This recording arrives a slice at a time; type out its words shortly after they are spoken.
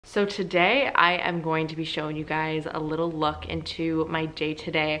So today I am going to be showing you guys a little look into my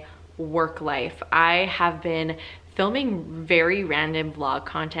day-to-day work life. I have been filming very random vlog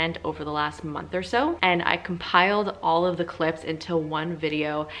content over the last month or so, and I compiled all of the clips into one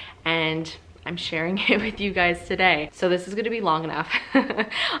video and I'm sharing it with you guys today. So this is gonna be long enough.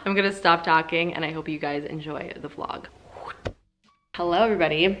 I'm gonna stop talking and I hope you guys enjoy the vlog. Hello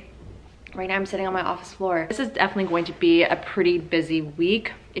everybody. Right now I'm sitting on my office floor. This is definitely going to be a pretty busy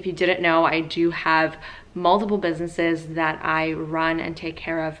week. If you didn't know, I do have multiple businesses that I run and take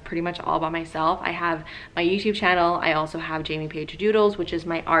care of pretty much all by myself. I have my YouTube channel. I also have Paige Doodles, which is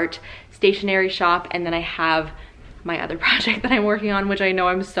my art stationery shop. And then I have my other project that I'm working on, which I know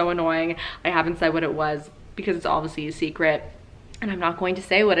I'm so annoying. I haven't said what it was because it's obviously a secret. And I'm not going to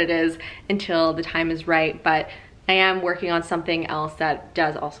say what it is until the time is right, but I am working on something else that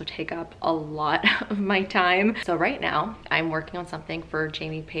does also take up a lot of my time. So right now I'm working on something for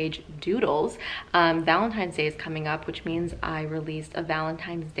Paige Doodles. Valentine's Day is coming up, which means I released a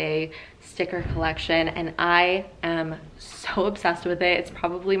Valentine's Day sticker collection and I am so obsessed with it. It's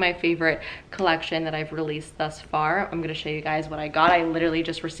probably my favorite collection that I've released thus far. I'm gonna show you guys what I got. I literally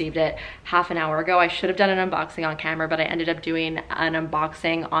just received it half an hour ago. I should have done an unboxing on camera, but I ended up doing an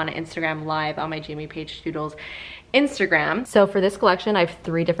unboxing on Instagram Live on my Paige Doodles Instagram. So for this collection, I have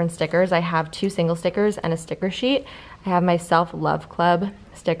 3 different stickers. I have 2 single stickers and a sticker sheet. I have my Self-Love Club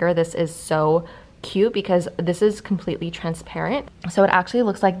sticker. This is so cute because this is completely transparent. So it actually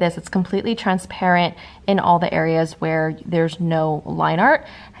looks like this. It's completely transparent in all the areas where there's no line art.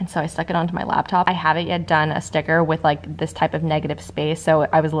 And so I stuck it onto my laptop. I haven't yet done a sticker with like this type of negative space. So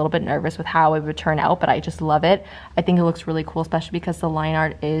I was a little bit nervous with how it would turn out, but I just love it. I think it looks really cool, especially because the line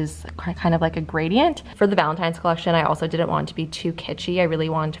art is kind of like a gradient. For the Valentine's collection, I also didn't want it to be too kitschy. I really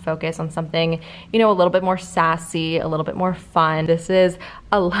wanted to focus on something, you know, a little bit more sassy, a little bit more fun. This is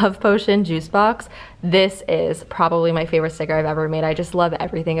a Love Potion juice box. This is probably my favorite sticker I've ever made. I just love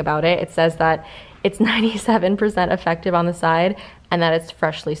everything about it. It says that it's 97% effective on the side and that it's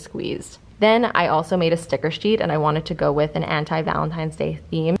freshly squeezed. Then I also made a sticker sheet and I wanted to go with an anti-Valentine's Day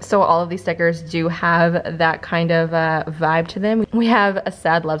theme. So all of these stickers do have that kind of vibe to them. We have a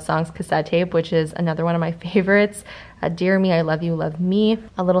Sad Love Songs cassette tape, which is another one of my favorites. Dear Me, I Love You, Love Me.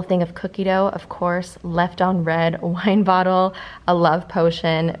 A little thing of cookie dough, of course. Left on Red, a wine bottle, a love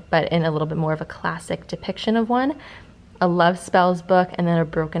potion, but in a little bit more of a classic depiction of one. A Love Spells book, and then a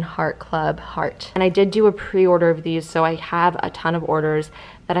Broken Heart Club heart. And I did do a pre-order of these, so I have a ton of orders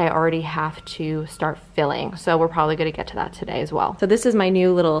that I already have to start filling. So we're probably gonna get to that today as well. So this is my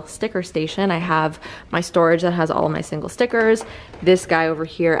new little sticker station. I have my storage that has all of my single stickers. This guy over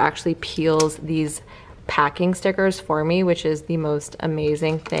here actually peels these packing stickers for me, which is the most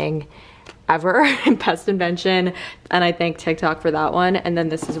amazing thing ever. Best invention, and I thank TikTok for that one. And then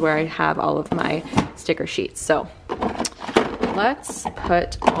this is where I have all of my sticker sheets. So let's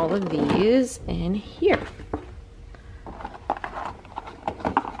put all of these in here.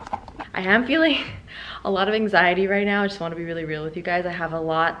 I am feeling a lot of anxiety right now. I just want to be really real with you guys. I have a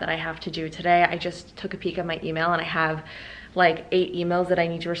lot that I have to do today. I just took a peek at my email and I have like 8 emails that I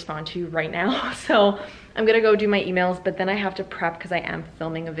need to respond to right now. So I'm gonna go do my emails, but then I have to prep because I am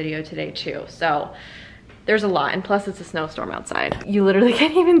filming a video today too. So there's a lot, and plus it's a snowstorm outside. You literally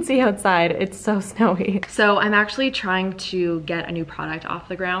can't even see outside. It's so snowy. So I'm actually trying to get a new product off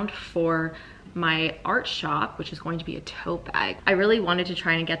the ground for my art shop, which is going to be a tote bag. I really wanted to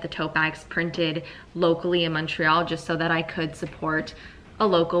try and get the tote bags printed locally in Montreal just so that I could support a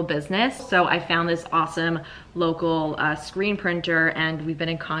local business. So I found this awesome local screen printer and we've been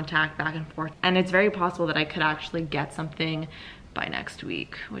in contact back and forth, and it's very possible that I could actually get something by next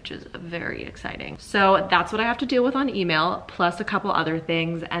week, which is very exciting. So that's what I have to deal with on email, plus a couple other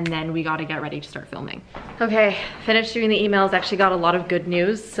things, and then we gotta get ready to start filming. Okay, finished doing the emails. Actually got a lot of good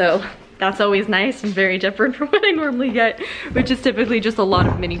news, so that's always nice and very different from what I normally get, which is typically just a lot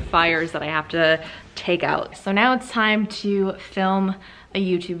of mini fires that I have to take out. So now it's time to film a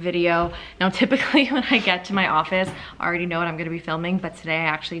YouTube video. Now typically when I get to my office, I already know what I'm gonna be filming, but today I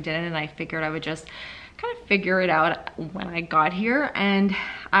actually didn't, and I figured I would just kind of figure it out when I got here. And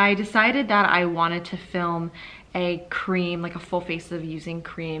I decided that I wanted to film a cream, like a full face of using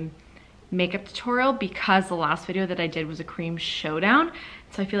cream makeup tutorial, because the last video that I did was a cream showdown.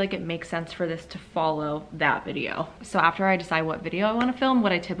 So I feel like it makes sense for this to follow that video. So after I decide what video I want to film,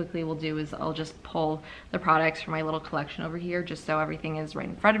 what I typically will do is I'll just pull the products from my little collection over here, just so everything is right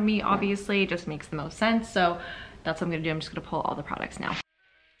in front of me. Obviously, it just makes the most sense. So that's what I'm gonna do. I'm just gonna pull all the products now.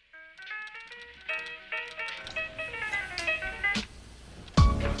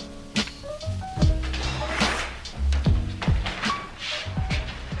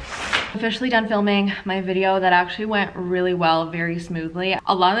 Officially done filming my video. That actually went really well, very smoothly.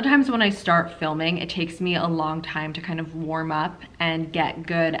 A lot of the times when I start filming, it takes me a long time to kind of warm up and get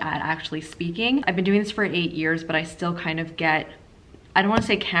good at actually speaking. I've been doing this for 8 years, but I still kind of get, I don't want to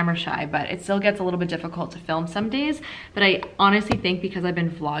say camera shy, but it still gets a little bit difficult to film some days. But I honestly think because I've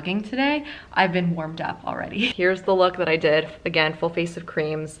been vlogging today, I've been warmed up already. Here's the look that I did. Again, full face of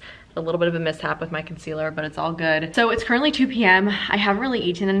creams. A little bit of a mishap with my concealer, but it's all good. So it's currently 2 p.m. I haven't really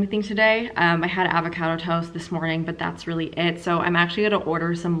eaten anything today. I had avocado toast this morning, but that's really it. So I'm actually gonna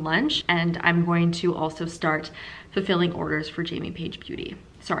order some lunch, and I'm going to also start fulfilling orders for Jamie Paige Beauty.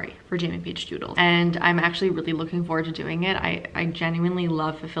 Sorry, for Jamie Paige Doodles. And I'm actually really looking forward to doing it. I genuinely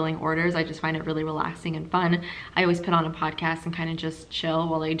love fulfilling orders. I just find it really relaxing and fun. I always put on a podcast and kind of just chill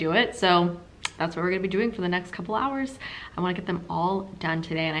while I do it. So that's what we're gonna be doing for the next couple hours. I wanna get them all done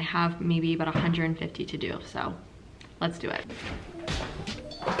today, and I have maybe about 150 to do. So let's do it.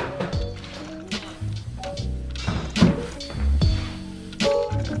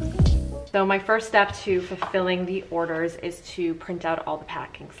 So my first step to fulfilling the orders is to print out all the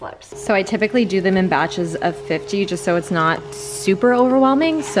packing slips. So I typically do them in batches of 50 just so it's not super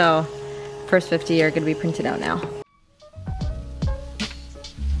overwhelming. So first 50 are gonna be printed out now.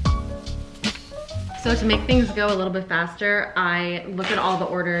 So to make things go a little bit faster, I look at all the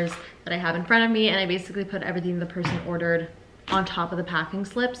orders that I have in front of me, and I basically put everything the person ordered on top of the packing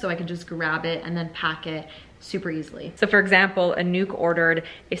slip so I can just grab it and then pack it super easily. So for example, Anouk ordered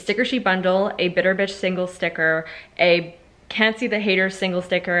a sticker sheet bundle, a Bitter Bitch single sticker, a Can't See the Haters single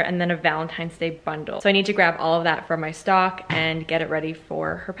sticker, and then a Valentine's Day bundle. So I need to grab all of that from my stock and get it ready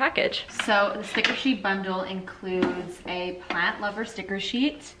for her package. So the sticker sheet bundle includes a Plant Lover sticker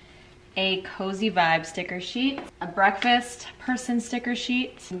sheet, a Cozy Vibe sticker sheet, a Breakfast Person sticker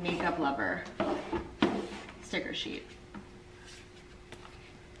sheet, Makeup Lover sticker sheet.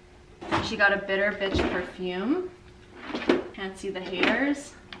 She got a Bitter Bitch perfume, Can't See the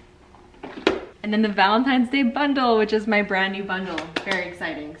Haters, and then the Valentine's Day bundle, which is my brand new bundle. Very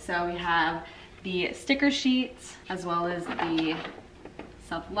exciting. So we have the sticker sheets as well as the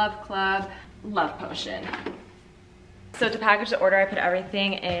Self-Love Club Love Potion. So to package the order, I put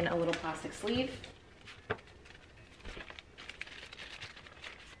everything in a little plastic sleeve.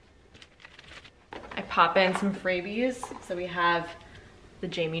 I pop in some freebies. So we have the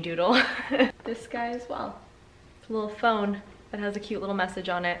Jamie Doodle. This guy as well. It's a little phone that has a cute little message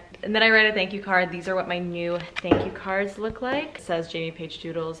on it. And then I write a thank you card. These are what my new thank you cards look like. It says Jamie Paige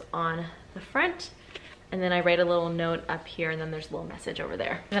Doodles on the front. And then I write a little note up here, and then there's a little message over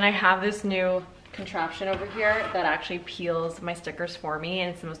there. And then I have this new contraption over here that actually peels my stickers for me, and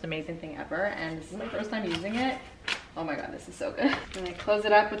it's the most amazing thing ever. And this is my first time using it. Oh my god, this is so good. And I close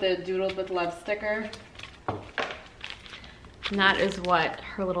it up with a Doodles with Love sticker. And that is what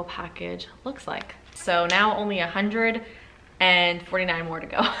her little package looks like. So now only 149 more to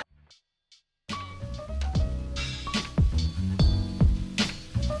go.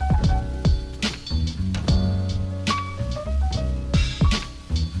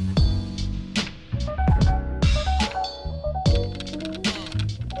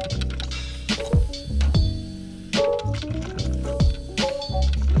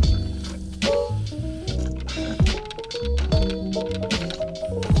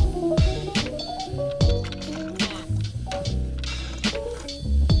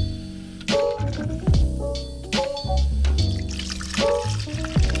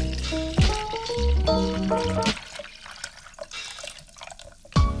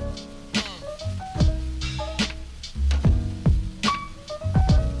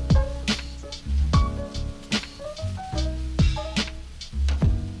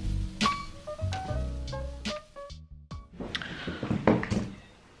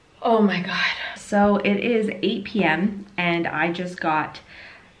 Oh my god. So it is 8 p.m. and I just got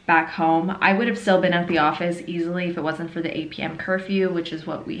back home. I would have still been at the office easily if it wasn't for the 8 p.m. curfew, which is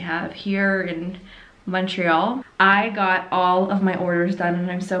what we have here in Montreal. I got all of my orders done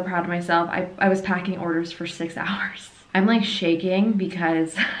and I'm so proud of myself. I was packing orders for 6 hours. I'm like shaking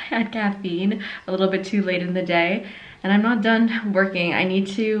because I had caffeine a little bit too late in the day and I'm not done working. I need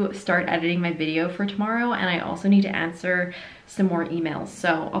to start editing my video for tomorrow, and I also need to answer some more emails.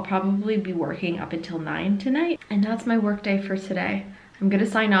 So I'll probably be working up until 9 tonight, and that's my work day for today. I'm gonna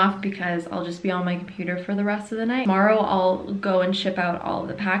sign off because I'll just be on my computer for the rest of the night. Tomorrow I'll go and ship out all of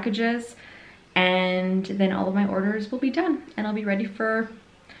the packages, and then all of my orders will be done and I'll be ready for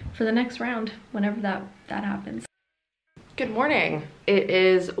the next round whenever that happens. Good morning. It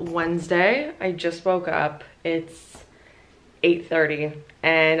is Wednesday. I just woke up. It's 8:30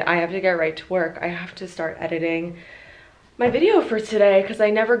 and I have to get right to work. I have to start editing my video for today because I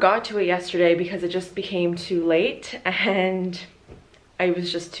never got to it yesterday because it just became too late and I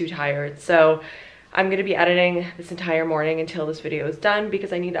was just too tired. So I'm gonna be editing this entire morning until this video is done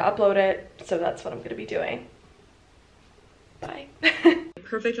because I need to upload it. So that's what I'm gonna be doing. Bye.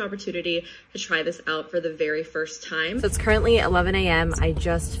 Perfect opportunity to try this out for the very first time. So it's currently 11 a.m. I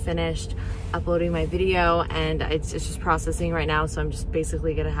just finished uploading my video and it's just processing right now. So I'm just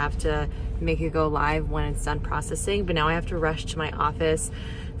basically gonna have to make it go live when it's done processing. But now I have to rush to my office,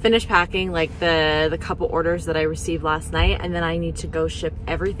 finish packing like the couple orders that I received last night, and then I need to go ship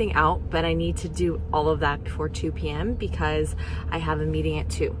everything out, but I need to do all of that before 2 p.m. because I have a meeting at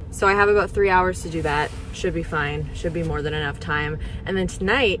 2. So I have about 3 hours to do that. Should be fine, should be more than enough time. And then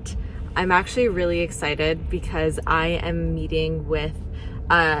tonight, I'm actually really excited because I am meeting with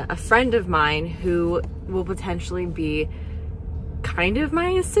a friend of mine who will potentially be kind of my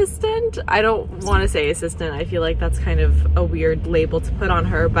assistant. I don't want to say assistant. I feel like that's kind of a weird label to put on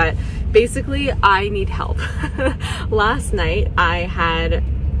her, but basically I need help. Last night I had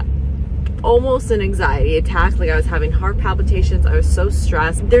almost an anxiety attack. Like I was having heart palpitations. I was so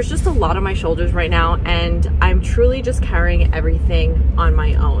stressed. There's just a lot on my shoulders right now and I'm truly just carrying everything on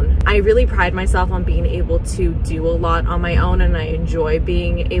my own. I really pride myself on being able to do a lot on my own, and I enjoy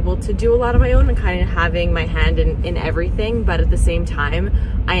being able to do a lot on my own and kind of having my hand in everything, but at the same time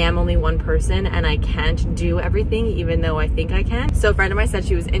I am only one person and I can't do everything even though I think I can. So a friend of mine said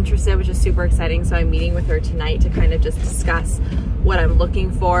she was interested, which is super exciting. So I'm meeting with her tonight to kind of just discuss what I'm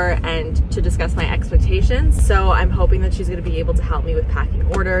looking for and to discuss my expectations. So I'm hoping that she's going to be able to help me with packing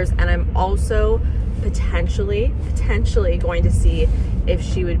orders, and I'm also potentially going to see if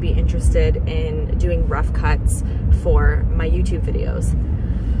she would be interested in doing rough cuts for my YouTube videos,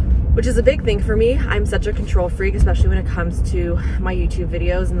 which is a big thing for me. I'm such a control freak, especially when it comes to my YouTube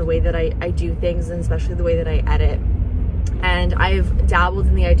videos and the way that I do things, and especially the way that I edit. And I've dabbled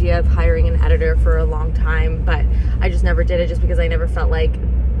in the idea of hiring an editor for a long time, but I just never did it just because I never felt like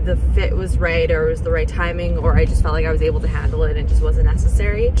the fit was right or it was the right timing, or I just felt like I was able to handle it and it just wasn't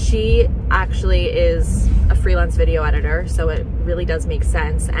necessary. She actually is a freelance video editor, so it really does make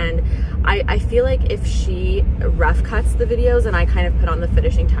sense. And I feel like if she rough cuts the videos and I kind of put on the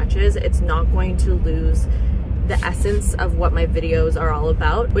finishing touches, it's not going to lose the essence of what my videos are all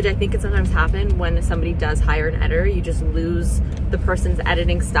about, which I think can sometimes happen when somebody does hire an editor. You just lose the person's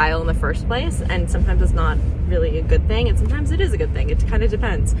editing style in the first place, and sometimes it's not really a good thing, and sometimes it is a good thing. It kind of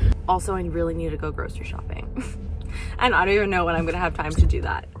depends. Also, I really need to go grocery shopping and I don't even know when I'm gonna have time to do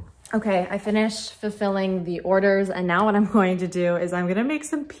that. Okay, I finished fulfilling the orders, and now what I'm going to do is I'm gonna make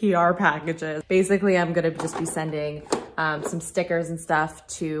some PR packages. Basically, I'm gonna just be sending some stickers and stuff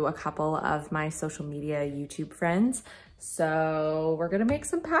to a couple of my social media YouTube friends. So we're gonna make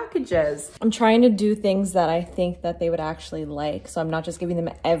some packages. I'm trying to do things that I think that they would actually like. So I'm not just giving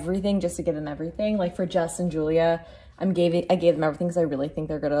them everything just to give them everything. Like for Jess and Julia, I gave them everything because I really think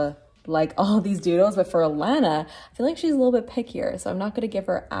they're gonna like all these doodles. But for Alana, I feel like she's a little bit pickier. So I'm not gonna give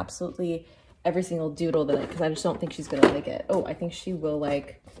her absolutely every single doodle because I just don't think she's gonna like it. Oh, I think she will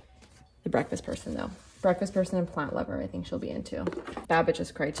like the breakfast person though. Breakfast person and plant lover, I think she'll be into. Bad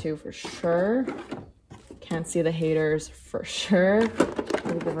Bitches Cry too, for sure. Can't See the Haters, for sure. I'm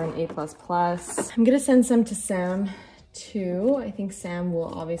gonna give her an A++. I'm gonna send some to Sam too. I think Sam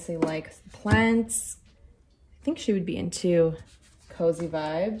will obviously like plants. I think she would be into cozy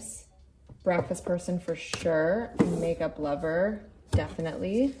vibes. Breakfast person for sure. Makeup lover,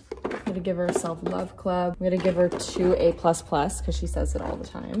 definitely. I'm gonna give her a self-love club. I'm gonna give her 2 A++ because she says it all the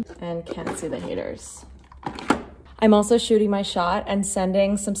time. And Can't See the Haters. I'm also shooting my shot and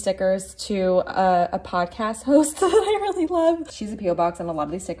sending some stickers to a podcast host that I really love. She's a P.O. box, and a lot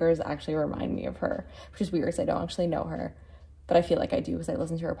of these stickers actually remind me of her, which is weird because I don't actually know her, but I feel like I do because I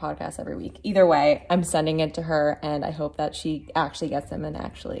listen to her podcast every week. Either way, I'm sending it to her, and I hope that she actually gets them and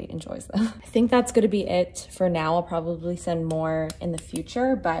actually enjoys them. I think that's gonna be it for now. I'll probably send more in the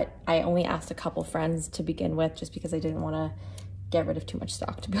future, but I only asked a couple friends to begin with just because I didn't want to get rid of too much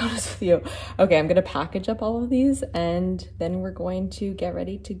stock, to be honest with you. Okay, I'm gonna package up all of these and then we're going to get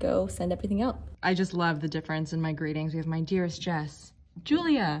ready to go send everything out. I just love the difference in my greetings. We have my dearest Jess,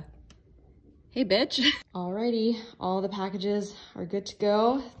 Julia. Hey, bitch. Alrighty, all the packages are good to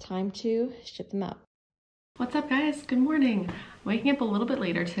go. Time to ship them out. What's up, guys? Good morning. Waking up a little bit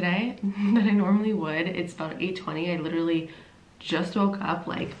later today than I normally would. It's about 8:20. I literally just woke up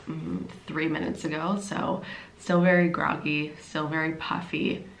like 3 minutes ago, so still very groggy, still very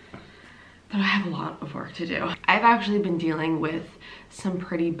puffy, but I have a lot of work to do. I've actually been dealing with some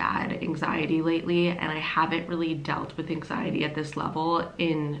pretty bad anxiety lately, and I haven't really dealt with anxiety at this level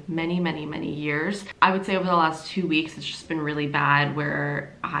in many years. I would say over the last 2 weeks, it's just been really bad,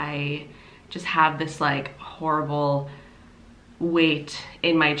 where I just have this like horrible weight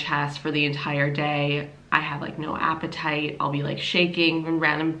in my chest for the entire day. I have like no appetite. I'll be like shaking in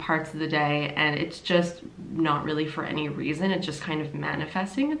random parts of the day, and it's just not really for any reason. It's just kind of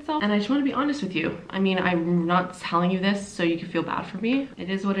manifesting itself. And I just want to be honest with you. I mean, I'm not telling you this so you can feel bad for me. It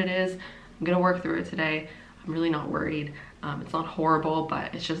is what it is. I'm gonna work through it today. I'm really not worried. It's not horrible,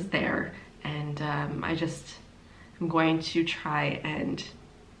 but it's just there. And I'm going to try and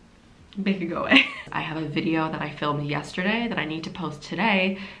make it go away. I have a video that I filmed yesterday that I need to post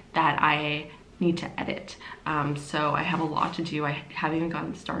today that I need to edit. So I have a lot to do. I haven't even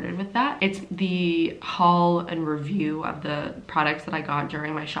gotten started with that. It's the haul and review of the products that I got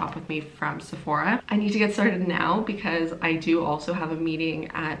during my shop with me from Sephora. I need to get started now because I do also have a meeting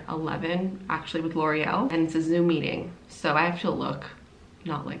at 11, actually with L'Oreal, and it's a Zoom meeting. So I have to look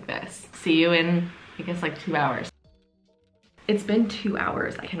not like this. See you in, I guess, like 2 hours. It's been 2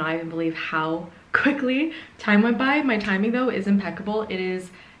 hours. I cannot even believe how quickly time went by. My timing though is impeccable. It is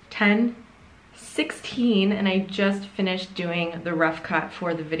 10:16 and I just finished doing the rough cut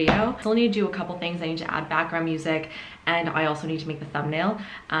for the video. I still need to do a couple things. I need to add background music, and I also need to make the thumbnail,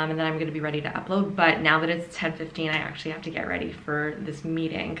 and then I'm gonna be ready to upload. But now that it's 10:15, I actually have to get ready for this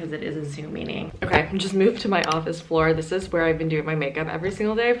meeting because it is a Zoom meeting. Okay, I just moved to my office floor. This is where I've been doing my makeup every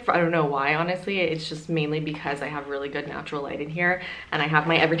single day. I don't know why, honestly. It's just mainly because I have really good natural light in here, and I have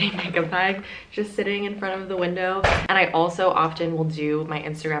my everyday makeup bag just sitting in front of the window. And I also often will do my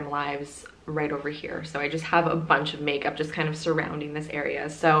Instagram lives right over here. So I just have a bunch of makeup just kind of surrounding this area.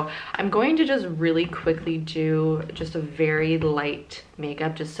 So I'm going to just really quickly do just a very light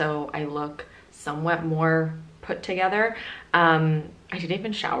makeup just so I look somewhat more put together. I didn't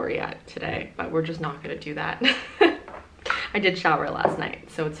even shower yet today, but we're just not gonna do that. I did shower last night,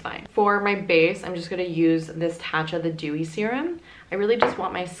 so it's fine. For my base, I'm just gonna use this Tatcha the Dewy Serum. I really just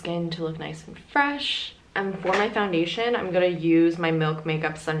want my skin to look nice and fresh. And for my foundation, I'm gonna use my Milk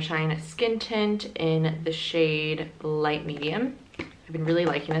Makeup Sunshine Skin Tint in the shade Light Medium. I've been really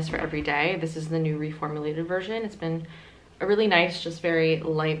liking this for every day. This is the new reformulated version. It's been a really nice, just very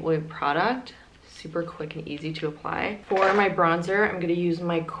lightweight product. Super quick and easy to apply. For my bronzer, I'm gonna use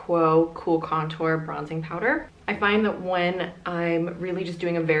my Quo Cool Contour Bronzing Powder. I find that when I'm really just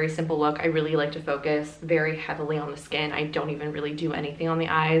doing a very simple look, I really like to focus very heavily on the skin. I don't even really do anything on the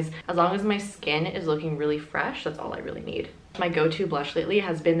eyes. As long as my skin is looking really fresh, that's all I really need. My go-to blush lately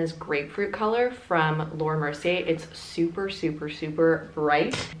has been this grapefruit color from Laura Mercier. It's super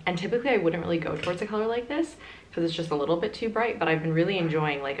bright. And typically I wouldn't really go towards a color like this because it's just a little bit too bright, but I've been really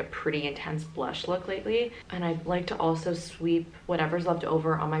enjoying like a pretty intense blush look lately. And I like to also sweep whatever's left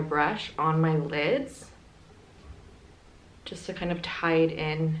over on my brush on my lids, just to kind of tie it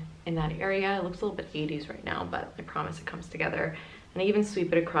in that area. It looks a little bit 80s right now, but I promise it comes together. And I even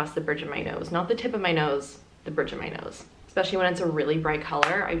sweep it across the bridge of my nose. Not the tip of my nose, the bridge of my nose. Especially when it's a really bright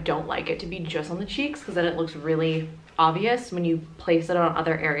color. I don't like it to be just on the cheeks because then it looks really obvious. When you place it on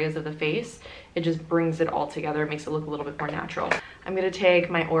other areas of the face, it just brings it all together, makes it look a little bit more natural. I'm gonna take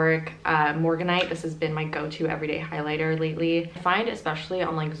my Auric Morganite. This has been my go-to everyday highlighter lately. I find, especially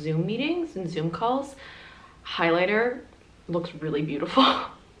on like Zoom meetings and Zoom calls, highlighter looks really beautiful.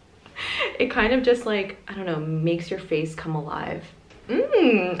 It kind of just like, I don't know, makes your face come alive.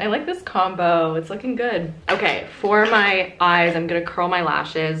 I like this combo. It's looking good. Okay, for my eyes, I'm gonna curl my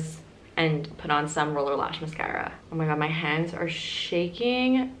lashes and put on some roller lash mascara. Oh my god, my hands are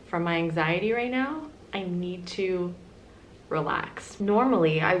shaking from my anxiety right now. I need to relax.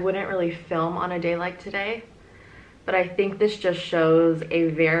 Normally, I wouldn't really film on a day like today, but I think this just shows a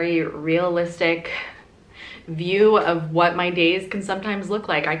very realistic view of what my days can sometimes look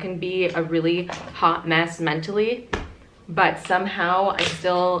like. I can be a really hot mess mentally, but somehow I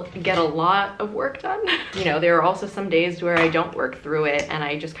still get a lot of work done. You know, there are also some days where I don't work through it and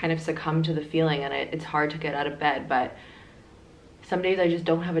I just kind of succumb to the feeling, and it's hard to get out of bed. But some days I just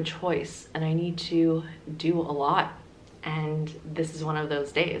don't have a choice and I need to do a lot, and this is one of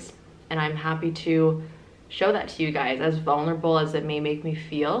those days. And I'm happy to show that to you guys. As vulnerable as it may make me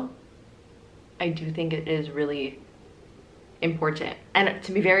feel, I do think it is really important. And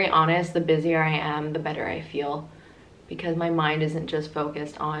to be very honest, the busier I am, the better I feel, because my mind isn't just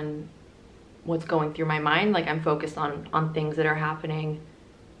focused on what's going through my mind. Like, I'm focused on things that are happening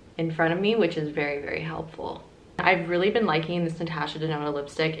in front of me, which is very helpful. I've really been liking this Natasha Denona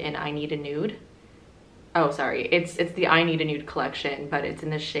lipstick in I Need a Nude. Oh, sorry. It's the I Need a Nude collection, but it's in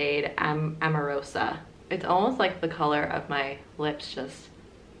the shade Amorosa. It's almost like the color of my lips, just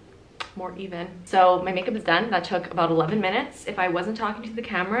more even. So my makeup is done. That took about 11 minutes. If I wasn't talking to the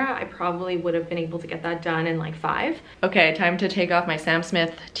camera, I probably would have been able to get that done in like 5. Okay, time to take off my Sam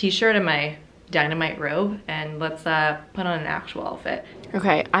Smith t-shirt and my Dynamite robe, and let's put on an actual outfit.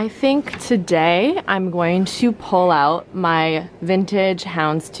 Okay, I think today I'm going to pull out my vintage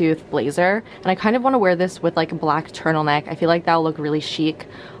houndstooth blazer, and I kind of want to wear this with like a black turtleneck. I feel like that'll look really chic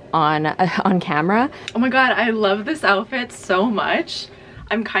on camera. Oh my god, I love this outfit so much.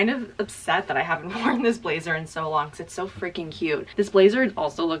 I'm kind of upset that I haven't worn this blazer in so long because it's so freaking cute. This blazer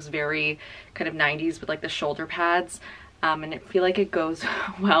also looks very kind of 90s with like the shoulder pads. And I feel like it goes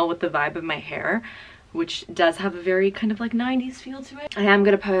well with the vibe of my hair, which does have a very kind of like 90s feel to it. I am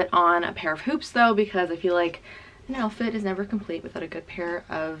gonna put on a pair of hoops though, because I feel like an outfit is never complete without a good pair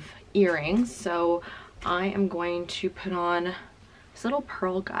of earrings. So I am going to put on this little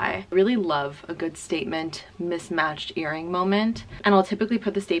pearl guy. I really love a good statement mismatched earring moment. And I'll typically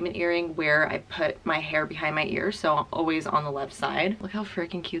put the statement earring where I put my hair behind my ear, so always on the left side. Look how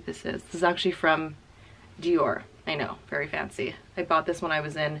freaking cute this is. This is actually from Dior. I know, very fancy. I bought this when I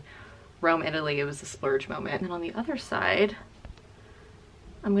was in Rome, Italy. It was a splurge moment. And then on the other side,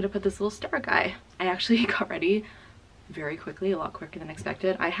 I'm gonna put this little star guy. I actually got ready very quickly, a lot quicker than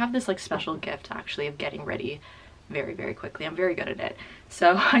expected. I have this like special gift actually of getting ready very, very quickly. I'm very good at it.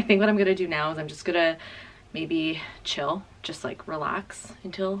 So I think what I'm gonna do now is I'm just gonna maybe chill, just like relax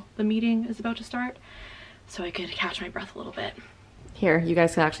until the meeting is about to start, so I could catch my breath a little bit. Here, you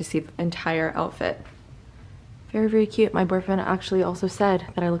guys can actually see the entire outfit. Very, very cute. My boyfriend actually also said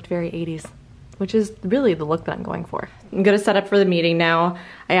that I looked very 80s, which is really the look that I'm going for. I'm gonna set up for the meeting now.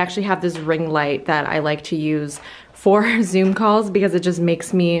 I actually have this ring light that I like to use for Zoom calls because it just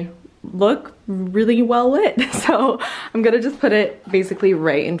makes me look really well lit. So I'm gonna just put it basically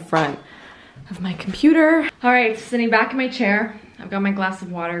right in front of my computer. All right, sitting back in my chair. I've got my glass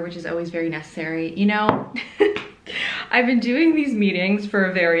of water, which is always very necessary. You know, I've been doing these meetings for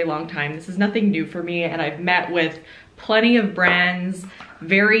a very long time. This is nothing new for me, and I've met with plenty of brands,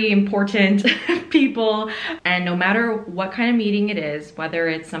 very important people, and no matter what kind of meeting it is, whether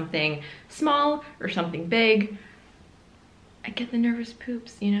it's something small or something big, I get the nervous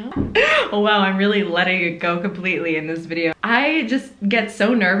poops, you know? Oh wow, I'm really letting it go completely in this video. I just get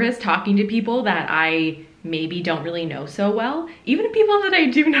so nervous talking to people that I maybe don't really know so well. Even people that I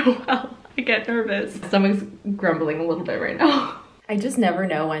do know well, I get nervous. Stomach's grumbling a little bit right now. I just never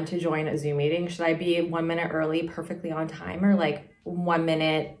know when to join a Zoom meeting. Should I be 1 minute early, perfectly on time, or like 1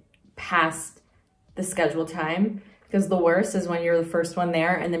 minute past the scheduled time? Because the worst is when you're the first one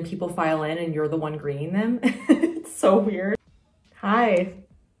there and then people file in and you're the one greeting them. It's so weird. Hi.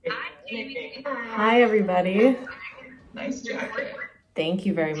 Hi, Jamie. Hi, everybody. Nice jacket. Thank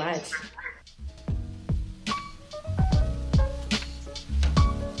you very much.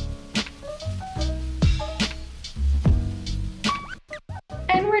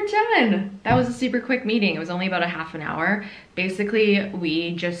 And we're done. That was a super quick meeting. It was only about a half an hour. Basically,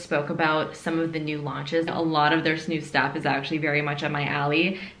 we just spoke about some of the new launches. A lot of their new stuff is actually very much up my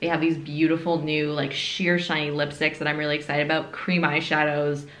alley. They have these beautiful new like sheer shiny lipsticks that I'm really excited about, cream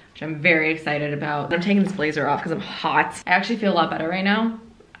eyeshadows, which I'm very excited about. I'm taking this blazer off because I'm hot. I actually feel a lot better right now.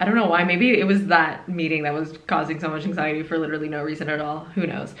 I don't know why, maybe it was that meeting that was causing so much anxiety for literally no reason at all, who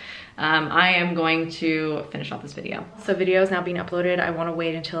knows. I am going to finish off this video. So video is now being uploaded. I wanna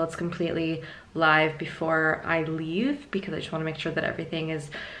wait until it's completely live before I leave because I just wanna make sure that everything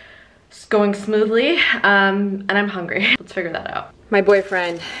is going smoothly, and I'm hungry. Let's figure that out. My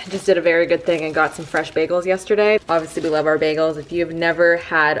boyfriend just did a very good thing and got some fresh bagels yesterday. Obviously we love our bagels. If you've never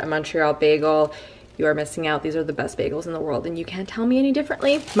had a Montreal bagel, you are missing out. These are the best bagels in the world and you can't tell me any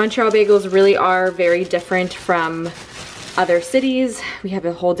differently. Montreal bagels really are very different from other cities. We have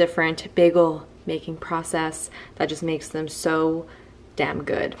a whole different bagel making process that just makes them so damn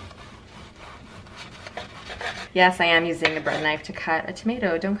good. Yes, I am using a bread knife to cut a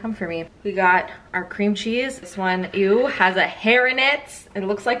tomato. Don't come for me. We got our cream cheese. This one, ew, has a hair in it. It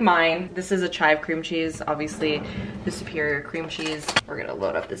looks like mine. This is a chive cream cheese, obviously the superior cream cheese. We're gonna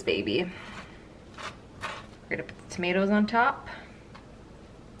load up this baby. We're gonna put the tomatoes on top.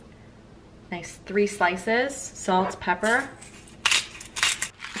 Nice 3 slices, salt, pepper.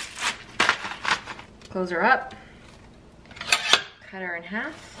 Close her up. Cut her in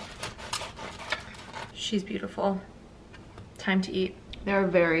half. She's beautiful. Time to eat. There are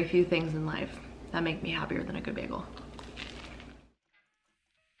very few things in life that make me happier than a good bagel.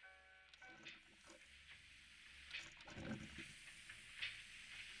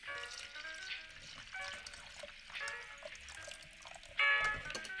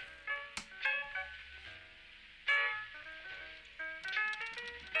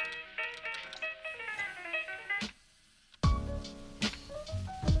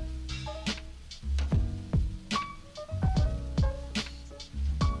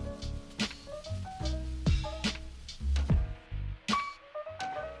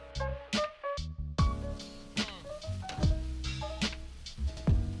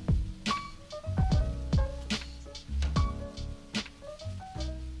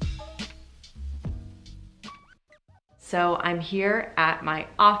 So I'm here at my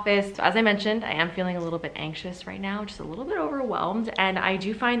office. So as I mentioned, I am feeling a little bit anxious right now, just a little bit overwhelmed. And I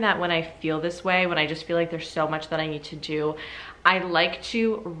do find that when I feel this way, when I just feel like there's so much that I need to do, I like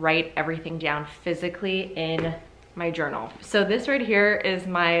to write everything down physically in my journal. So this right here is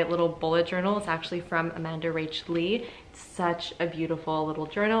my little bullet journal. It's actually from Amanda Rach Lee. It's such a beautiful little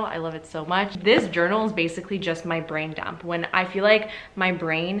journal. I love it so much. This journal is basically just my brain dump. When I feel like my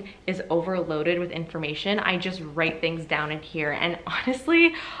brain is overloaded with information, I just write things down in here. And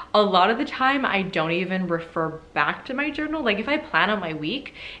honestly, a lot of the time I don't even refer back to my journal. Like if I plan on my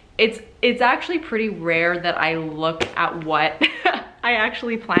week, it's actually pretty rare that I look at what I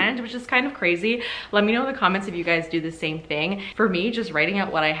actually planned, which is kind of crazy. Let me know in the comments if you guys do the same thing. For me, just writing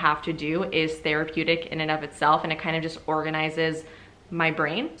out what I have to do is therapeutic in and of itself, and it kind of just organizes my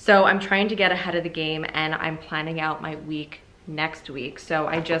brain. So I'm trying to get ahead of the game, and I'm planning out my week next week. So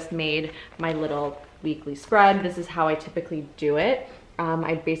I just made my little weekly spread. This is how I typically do it.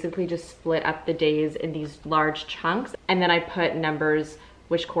 I basically just split up the days in these large chunks, and then I put numbers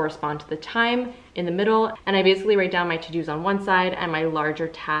which correspond to the time in the middle. And I basically write down my to-dos on one side and my larger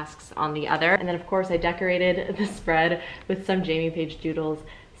tasks on the other. And then of course I decorated the spread with some Jamie Paige Doodles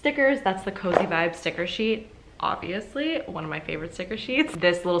stickers. That's the Cozy Vibe sticker sheet. Obviously, one of my favorite sticker sheets.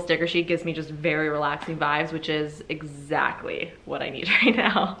 This little sticker sheet gives me just very relaxing vibes, which is exactly what I need right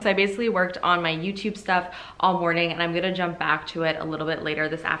now. So I basically worked on my YouTube stuff all morning, and I'm gonna jump back to it a little bit later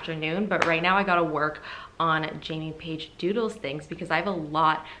this afternoon. But right now I gotta work on Jamie Paige Doodles things because I have a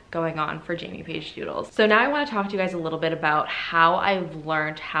lot going on for Jamie Paige Doodles. So now I want to talk to you guys a little bit about how I've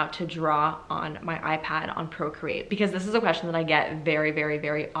learned how to draw on my iPad on Procreate, because this is a question that I get very, very,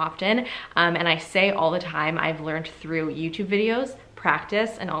 very often. And I say all the time, I've learned through YouTube videos,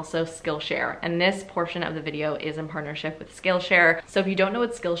 practice, and also Skillshare. And this portion of the video is in partnership with Skillshare. So if you don't know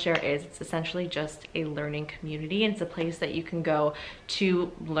what Skillshare is, it's essentially just a learning community, and it's a place that you can go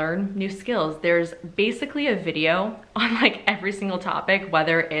to learn new skills. There's basically a video on like every single topic,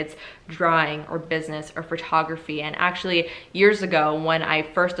 whether it's drawing or business or photography. And actually years ago, when I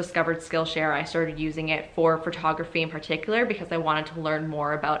first discovered Skillshare, I started using it for photography in particular because I wanted to learn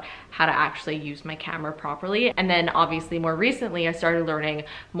more about how to actually use my camera properly. And then obviously more recently, I started learning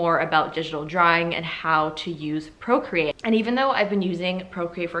more about digital drawing and how to use Procreate. And even though I've been using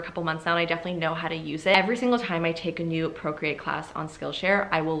Procreate for a couple months now, and I definitely know how to use it, every single time I take a new Procreate class on Skillshare,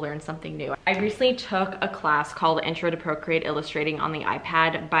 I will learn something new. I recently took a class called Intro to Procreate Illustrating on the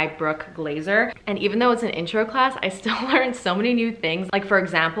iPad by Brooke Glazer. And even though it's an intro class, I still learned so many new things. Like for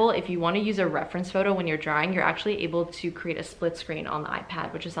example, if you want to use a reference photo when you're drawing, you're actually able to create a split screen on the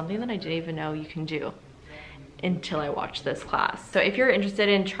iPad, which is something that I didn't even know you can do until I watched this class. So if you're interested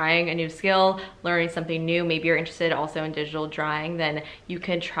in trying a new skill, learning something new, maybe you're interested also in digital drawing, then you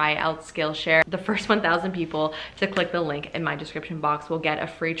can try out Skillshare. The first 1,000 people to click the link in my description box will get a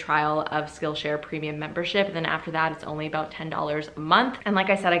free trial of Skillshare premium membership. And then after that, it's only about $10 a month. And like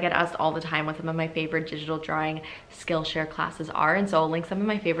I said, I get asked all the time what some of my favorite digital drawing Skillshare classes are. And so I'll link some of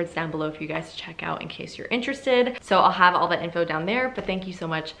my favorites down below for you guys to check out in case you're interested. So I'll have all that info down there, but thank you so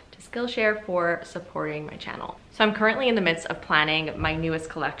much Skillshare for supporting my channel. So I'm currently in the midst of planning my newest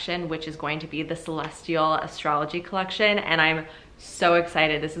collection, which is going to be the Celestial Astrology collection, and I'm so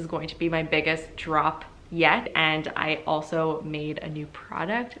excited. This is going to be my biggest drop yet, and I also made a new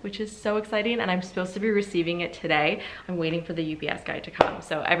product, which is so exciting, and I'm supposed to be receiving it today. I'm waiting for the UPS guy to come.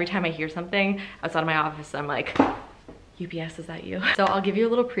 So every time I hear something outside of my office, I'm like, UPS, is that you? So I'll give you a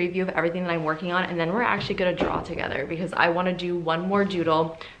little preview of everything that I'm working on, and then we're actually gonna draw together because I wanna do one more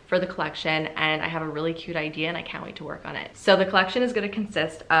doodle for the collection, and I have a really cute idea and I can't wait to work on it. So the collection is gonna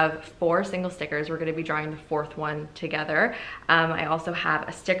consist of 4 single stickers. We're gonna be drawing the 4th one together. I also have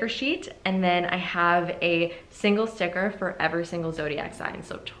a sticker sheet, and then I have a single sticker for every single zodiac sign,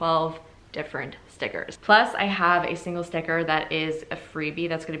 so 12 different stickers. Plus I have a single sticker that is a freebie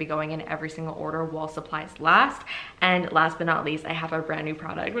that's going to be going in every single order while supplies last. And last but not least, I have a brand new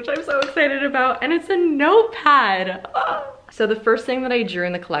product, which I'm so excited about, and it's a notepad. Oh. So the first thing that I drew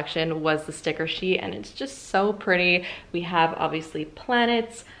in the collection was the sticker sheet, and it's just so pretty. We have obviously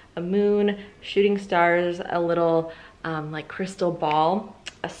planets, a moon, shooting stars, a little like crystal ball,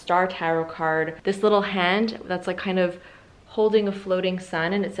 a star tarot card, this little hand that's like kind of holding a floating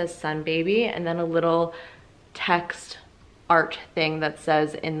sun, and it says sun baby, and then a little text art thing that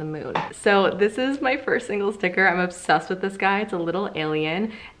says in the moon. So this is my first single sticker. I'm obsessed with this guy. It's a little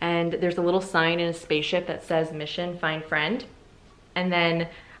alien, and there's a little sign in a spaceship that says mission find friend, and then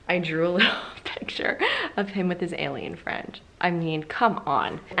I drew a little picture of him with his alien friend. I mean, come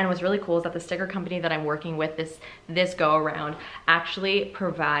on. And what's really cool is that the sticker company that I'm working with this go around actually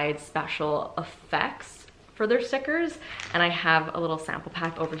provides special effects for their stickers, and I have a little sample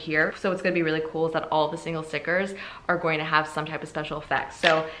pack over here. So what's gonna be really cool is that all of the single stickers are going to have some type of special effects.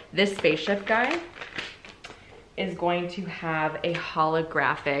 So this spaceship guy is going to have a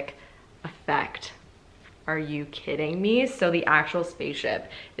holographic effect. Are you kidding me? So the actual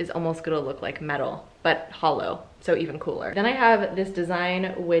spaceship is almost gonna look like metal, but hollow, so even cooler. Then I have this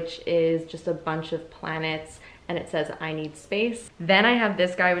design, which is just a bunch of planets, and it says, I need space. Then I have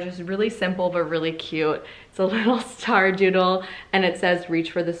this guy, which is really simple, but really cute. It's a little star doodle, and it says,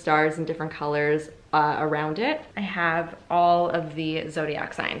 reach for the stars in different colors around it. I have all of the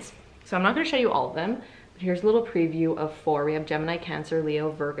zodiac signs. So I'm not gonna show you all of them. Here's a little preview of 4. We have Gemini, Cancer,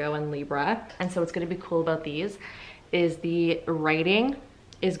 Leo, Virgo, and Libra. And so what's gonna be cool about these is the writing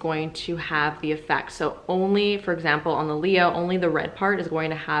is going to have the effect. So only, for example, on the Leo, only the red part is going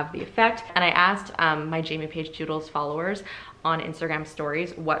to have the effect. And I asked my Jamie Paige Doodles followers on Instagram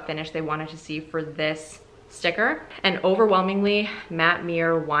stories what finish they wanted to see for this sticker. And overwhelmingly, Matte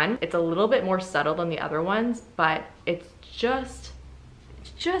Mirror won. It's a little bit more subtle than the other ones, but it's just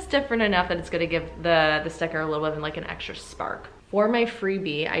different enough that it's gonna give the sticker a little bit of like an extra spark. For my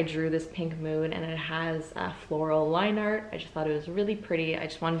freebie, I drew this pink moon, and it has a floral line art. I just thought it was really pretty. I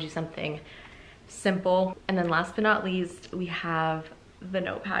just wanted to do something simple. And then last but not least, we have the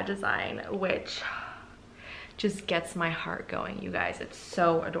notepad design, which just gets my heart going, you guys. It's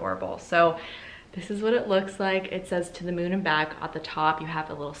so adorable. So this is what it looks like. It says to the moon and back. At the top, you have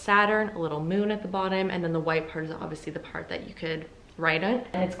a little Saturn, a little moon at the bottom, and then the white part is obviously the part that you could write it.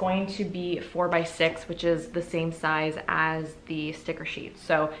 And it's going to be 4x6, which is the same size as the sticker sheet.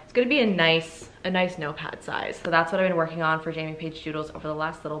 So it's gonna be a nice notepad size. So that's what I've been working on for Jamie Paige Doodles over the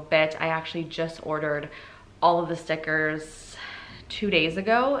last little bit. I actually just ordered all of the stickers 2 days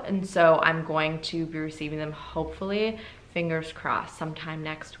ago, and so I'm going to be receiving them, hopefully, fingers crossed, sometime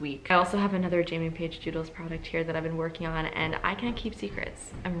next week. I also have another Jamie Paige Doodles product here that I've been working on, and I can't keep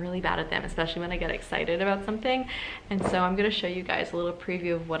secrets. I'm really bad at them, especially when I get excited about something. And so I'm gonna show you guys a little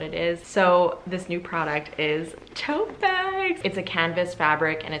preview of what it is. So this new product is tote bags. It's a canvas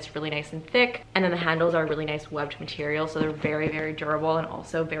fabric, and it's really nice and thick. And then the handles are really nice webbed material, so they're very, very durable and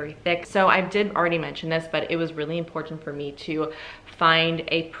also very thick. So I did already mention this, but it was really important for me to find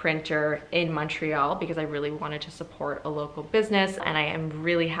a printer in Montreal because I really wanted to support a local business, and I am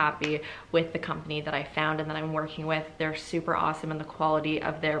really happy with the company that I found and that I'm working with. They're super awesome, and the quality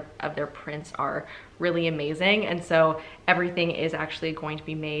of their prints are really amazing. And so everything is actually going to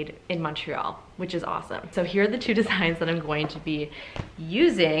be made in Montreal, which is awesome. So here are the 2 designs that I'm going to be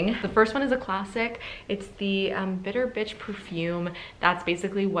using. The first one is a classic. It's the Bitter Bitch perfume. That's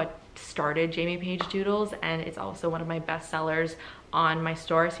basically what started Jamie Paige Doodles, and it's also one of my best sellers on my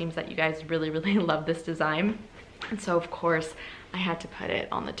store. It seems that you guys really, really love this design. And so of course I had to put it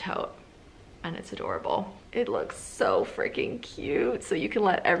on the tote, and it's adorable. It looks so freaking cute. So you can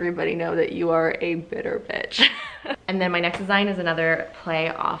let everybody know that you are a bitter bitch. And then my next design is another play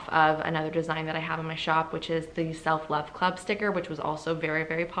off of another design that I have in my shop, which is the Self-Love Club sticker, which was also very,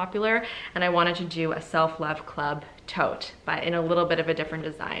 very popular. And I wanted to do a Self-Love Club tote, but in a little bit of a different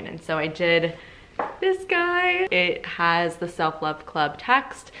design. And so I did this guy. It has the Self-Love Club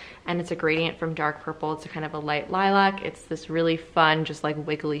text, and it's a gradient from dark purple to kind of a light lilac. It's this really fun, just like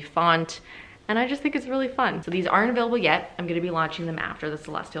wiggly font, and I just think it's really fun. So these aren't available yet. I'm gonna be launching them after the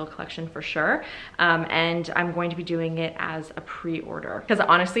Celestial collection for sure. And I'm going to be doing it as a pre-order, because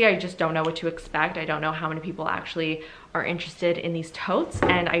honestly, I just don't know what to expect. I don't know how many people actually are interested in these totes,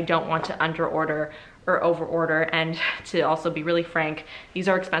 and I don't want to under order or over order. And to also be really frank, these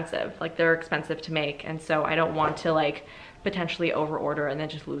are expensive. Like, they're expensive to make, and so I don't want to like potentially over order and then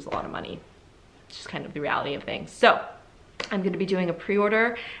just lose a lot of money. It's just kind of the reality of things. So I'm going to be doing a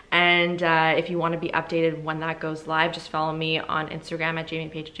pre-order, and if you want to be updated when that goes live, just follow me on Instagram at Jamie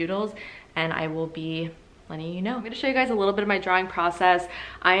Paige Doodles, and I will be letting you know. I'm going to show you guys a little bit of my drawing process.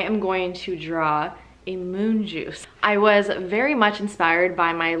 I am going to draw a moon juice. I was very much inspired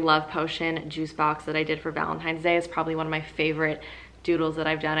by my Love Potion juice box that I did for Valentine's Day. It's probably one of my favorite doodles that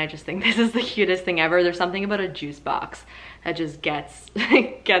I've done. I just think this is the cutest thing ever. There's something about a juice box that just gets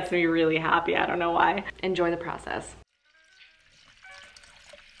me really happy. I don't know why. Enjoy the process.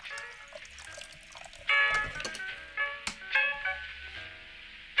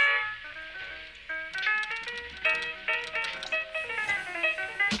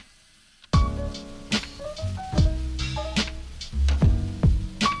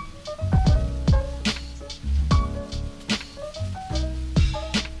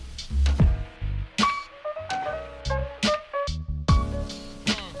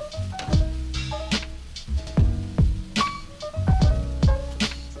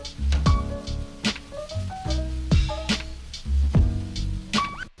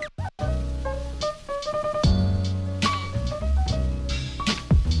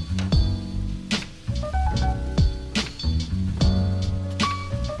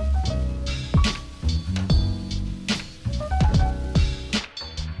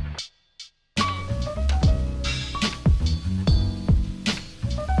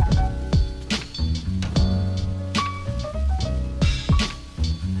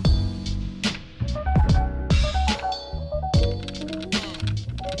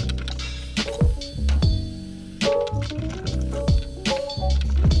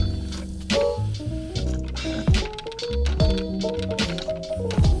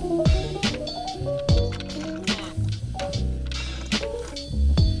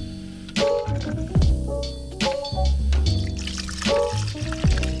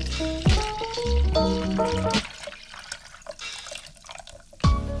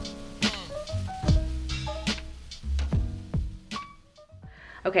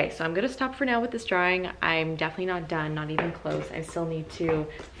 Okay, so I'm gonna stop for now with this drawing. I'm definitely not done, not even close. I still need to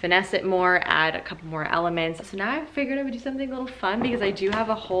finesse it more, add a couple more elements. So now I figured I would do something a little fun because I do have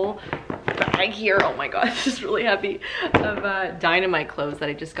a whole bag here. Oh my God, this is really heavy, of dynamite clothes that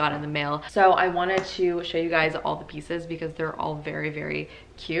I just got in the mail. So I wanted to show you guys all the pieces because they're all very, very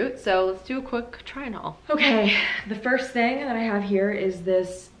cute. So let's do a quick try and haul. Okay, the first thing that I have here is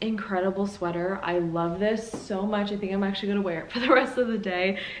this incredible sweater. I love this so much. I think I'm actually gonna wear it for the rest of the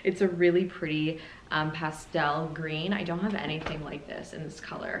day. It's a really pretty pastel green. I don't have anything like this in this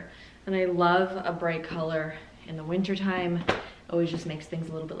color. And I love a bright color in the winter time. Always just makes things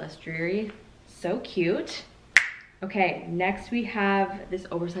a little bit less dreary. So cute. Okay, next we have this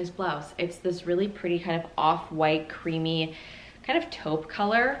oversized blouse. It's this really pretty kind of off-white, creamy, kind of taupe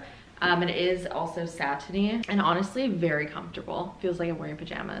color. It is also satiny and honestly very comfortable. Feels like I'm wearing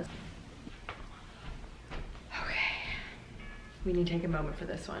pajamas. Okay, we need to take a moment for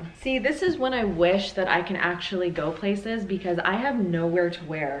this one. See, this is when I wish that I can actually go places because I have nowhere to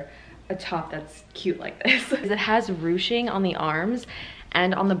wear a top that's cute like this. It has ruching on the arms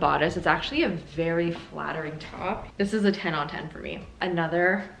and on the bodice. It's actually a very flattering top. This is a 10 on 10 for me.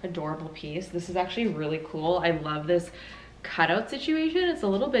 Another adorable piece. This is actually really cool. I love this cutout situation. It's a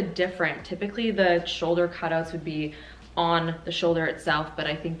little bit different. Typically the shoulder cutouts would be on the shoulder itself, but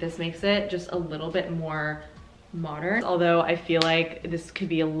I think this makes it just a little bit more modern. Although I feel like this could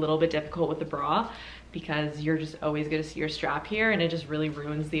be a little bit difficult with the bra because you're just always gonna see your strap here and it just really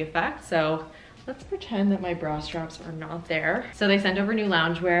ruins the effect. So let's pretend that my bra straps are not there. So they sent over new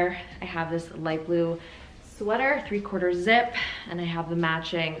loungewear. I have this light blue sweater, 3/4 zip, and I have the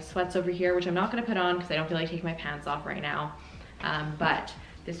matching sweats over here, which I'm not gonna put on because I don't feel like taking my pants off right now. But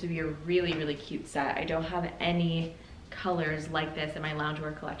this would be a really, really cute set. I don't have any colors like this in my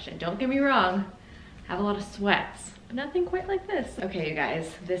loungewear collection. Don't get me wrong, I have a lot of sweats, but nothing quite like this. Okay, you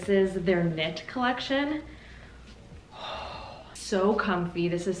guys, this is their knit collection. So comfy.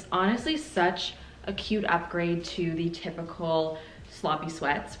 This is honestly such a cute upgrade to the typical sloppy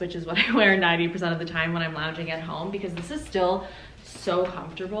sweats, which is what I wear 90% of the time when I'm lounging at home, because this is still so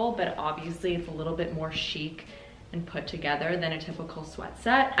comfortable, but obviously it's a little bit more chic and put together than a typical sweat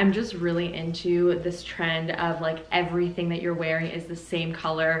set. I'm just really into this trend of like everything that you're wearing is the same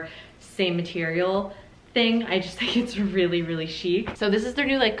color, same material thing. I just think it's really, really chic. So this is their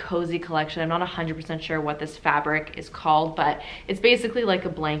new like cozy collection. I'm not 100% sure what this fabric is called, but it's basically like a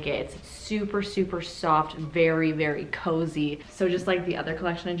blanket. It's super, super soft, very, very cozy. So just like the other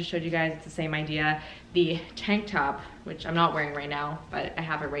collection I just showed you guys, it's the same idea. The tank top, which I'm not wearing right now, but I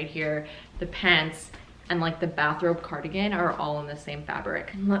have it right here, the pants, and like the bathrobe cardigan are all in the same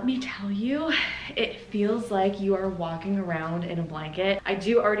fabric. And let me tell you, it feels like you are walking around in a blanket. I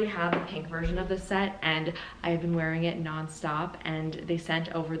do already have the pink version of the set and I've been wearing it nonstop, and they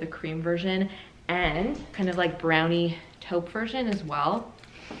sent over the cream version and kind of like brownie taupe version as well.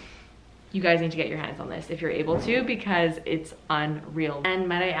 You guys need to get your hands on this if you're able to because it's unreal. And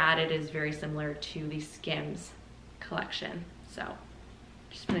might I add, it is very similar to the Skims collection. So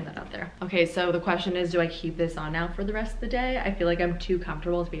just putting that out there. Okay, so the question is, do I keep this on now for the rest of the day? I feel like I'm too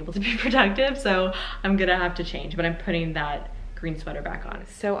comfortable to be able to be productive, so I'm gonna have to change, but I'm putting that green sweater back on.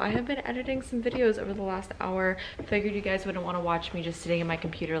 So I have been editing some videos over the last hour. Figured you guys wouldn't want to watch me just sitting in my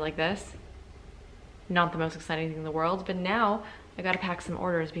computer like this. Not the most exciting thing in the world, but now I gotta pack some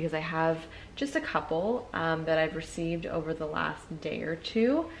orders because I have just a couple that I've received over the last day or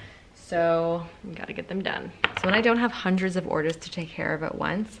two. So you gotta get them done. So when I don't have hundreds of orders to take care of at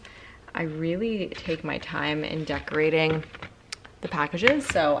once, I really take my time in decorating the packages.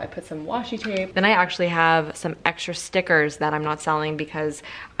 So I put some washi tape. Then I actually have some extra stickers that I'm not selling because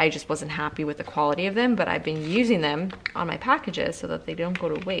I just wasn't happy with the quality of them, but I've been using them on my packages so that they don't go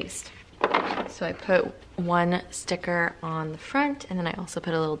to waste. So I put one sticker on the front, and then I also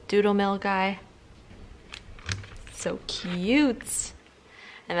put a little doodle mill guy. So cute.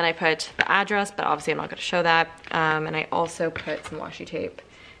 And then I put the address, but obviously I'm not gonna show that. And I also put some washi tape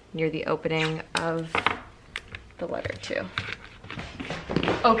near the opening of the letter too.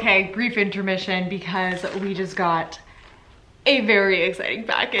 Okay, brief intermission because we just got a very exciting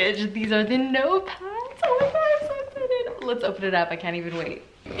package. These are the notepads. Oh my God, I'm so excited. Let's open it up, I can't even wait.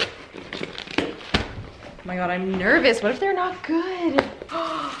 Oh my God, I'm nervous. What if they're not good?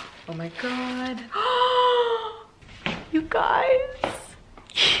 Oh my God. You guys.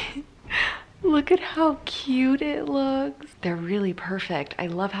 Look at how cute it looks. They're really perfect. I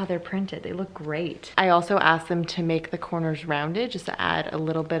love how they're printed. They look great. I also asked them to make the corners rounded just to add a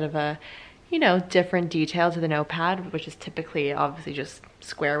little bit of a, you know, different detail to the notepad, which is typically obviously just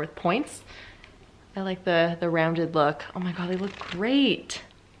square with points. I like the rounded look. Oh my God, they look great.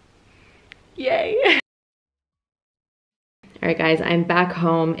 Yay. All right guys, I'm back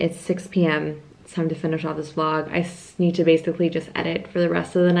home. It's 6 p.m. It's time to finish off this vlog. I need to basically just edit for the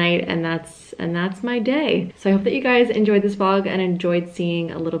rest of the night, and that's my day. So I hope that you guys enjoyed this vlog and enjoyed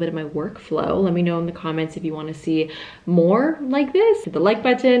seeing a little bit of my workflow. Let me know in the comments if you want to see more like this. Hit the like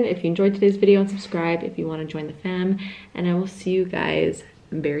button if you enjoyed today's video, and subscribe if you want to join the fam. And I will see you guys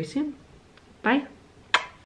very soon. Bye.